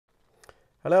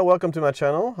Hello, welcome to my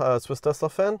channel, Swiss Tesla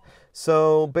fan.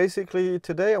 So basically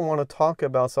today I want to talk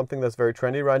about something that's very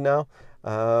trendy right now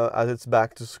as it's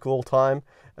back to school time.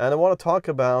 And I want to talk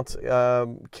about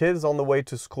kids on the way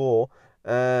to school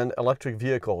and electric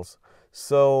vehicles.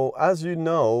 So as you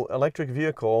know, electric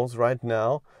vehicles right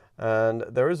now, and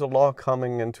there is a law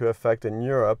coming into effect in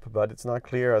Europe, but it's not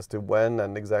clear as to when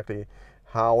and exactly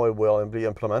how it will be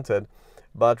implemented.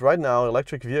 But right now,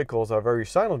 electric vehicles are very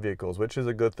silent vehicles, which is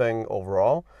a good thing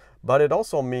overall. But it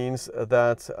also means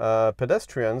that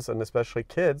pedestrians, and especially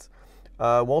kids,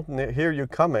 won't hear you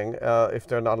coming if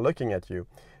they're not looking at you.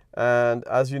 And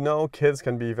as you know, kids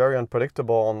can be very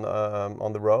unpredictable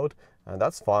on the road, and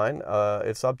that's fine.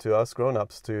 It's up to us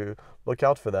grown-ups to look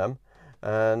out for them.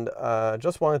 And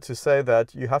just wanted to say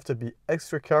that you have to be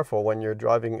extra careful when you're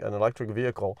driving an electric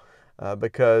vehicle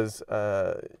because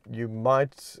you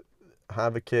might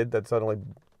have a kid that suddenly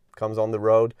comes on the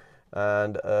road,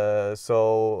 and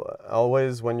so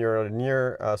always when you're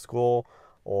near a school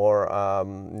or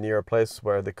near a place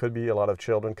where there could be a lot of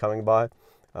children coming by,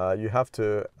 you have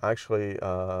to actually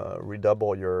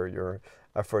redouble your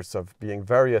efforts of being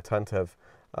very attentive.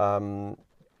 I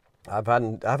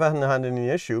haven't had any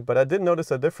issue, but I did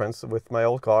notice a difference with my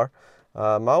old car.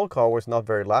 My old car was not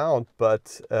very loud,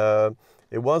 but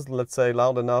it was, let's say,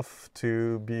 loud enough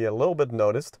to be a little bit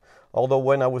noticed. Although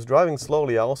when I was driving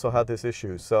slowly, I also had this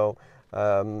issue. So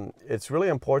it's really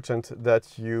important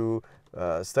that you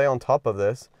stay on top of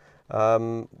this.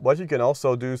 What you can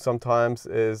also do sometimes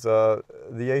is the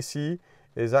AC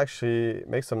is actually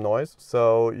makes some noise.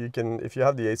 So you can, if you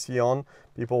have the AC on,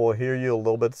 people will hear you a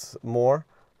little bit more.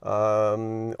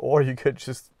 Or you could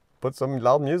just put some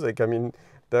loud music. I mean,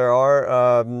 there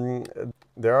are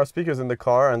speakers in the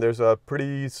car, and there's a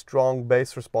pretty strong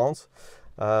bass response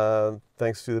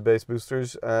thanks to the bass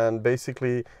boosters, and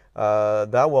basically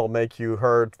that will make you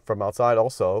heard from outside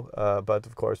also, but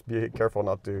of course be careful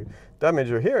not to damage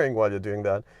your hearing while you're doing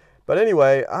that. But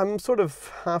anyway, I'm sort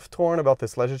of half torn about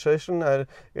this legislation.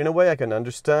 In a way, I can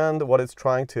understand what it's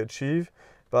trying to achieve,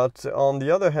 but on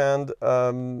the other hand,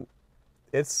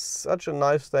 it's such a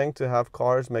nice thing to have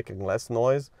cars making less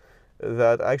noise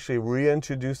that actually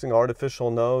reintroducing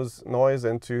artificial noise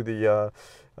into the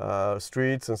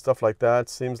streets and stuff like that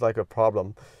seems like a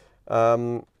problem.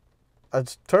 In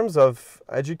terms of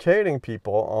educating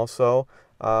people also,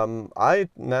 I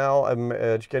now am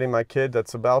educating my kid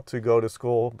that's about to go to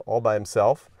school all by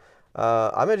himself.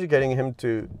 I'm educating him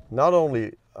to not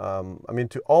only,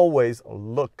 to always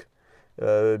look.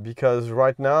 Because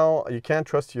right now you can't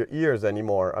trust your ears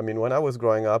anymore. I mean, when I was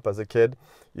growing up as a kid,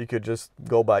 you could just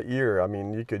go by ear. I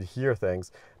mean, you could hear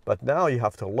things. But now you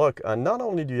have to look. And not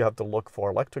only do you have to look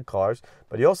for electric cars,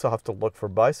 but you also have to look for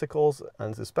bicycles,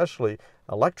 and especially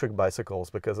electric bicycles,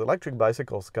 because electric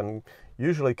bicycles can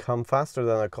usually come faster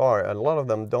than a car, and a lot of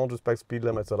them don't respect speed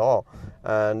limits at all.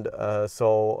 And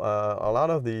so a lot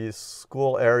of these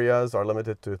school areas are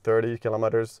limited to 30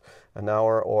 kilometers an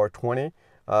hour or 20.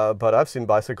 But I've seen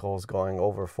bicycles going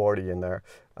over 40 in there.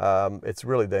 It's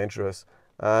really dangerous.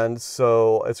 And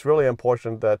so it's really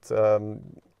important that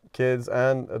kids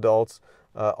and adults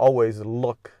always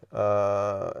look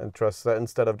and trust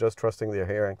instead of just trusting their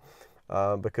hearing.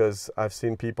 Because I've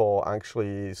seen people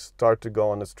actually start to go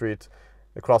on the street,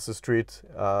 across the street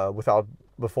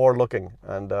before looking,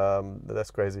 and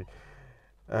that's crazy.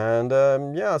 And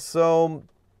yeah, so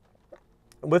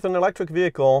with an electric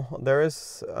vehicle, there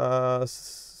is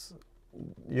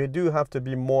you do have to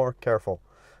be more careful.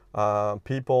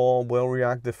 People will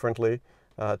react differently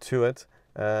to it,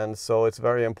 and so it's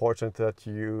very important that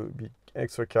you be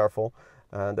extra careful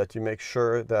and that you make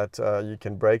sure that you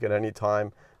can brake at any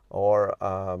time, or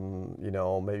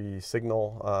maybe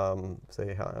signal,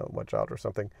 say watch out or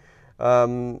something.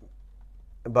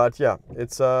 But yeah,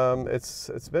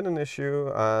 it's been an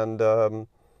issue, and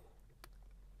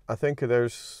I think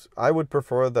I would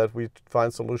prefer that we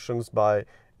find solutions by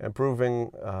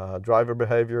improving driver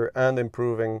behavior and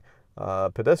improving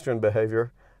pedestrian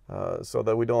behavior, so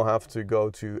that we don't have to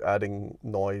go to adding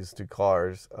noise to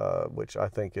cars, which I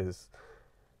think is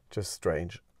just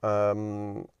strange.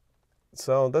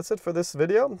 So that's it for this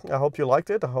video. I hope you liked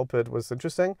it. I hope it was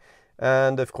interesting.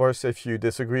 And of course, if you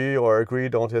disagree or agree,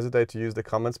 don't hesitate to use the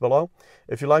comments below.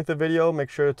 If you like the video, make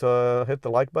sure to hit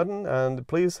the like button, and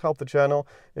please help the channel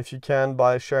if you can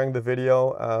by sharing the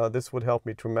video. This would help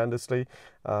me tremendously.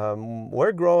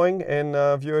 We're growing in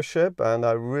viewership, and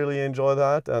I really enjoy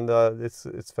that, and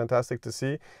it's fantastic to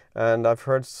see. And I've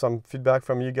heard some feedback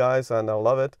from you guys, and I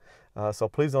love it. So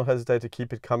please don't hesitate to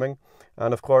keep it coming.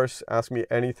 And of course, ask me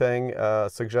anything,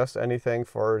 suggest anything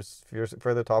for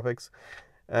further topics.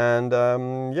 And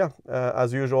yeah,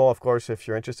 as usual, of course, if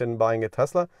you're interested in buying a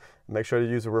Tesla, make sure to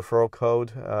use a referral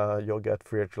code. You'll get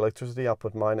free electricity. I'll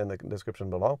put mine in the description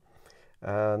below.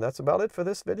 And that's about it for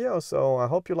this video. So I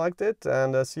hope you liked it,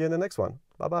 and see you in the next one.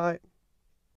 Bye-bye.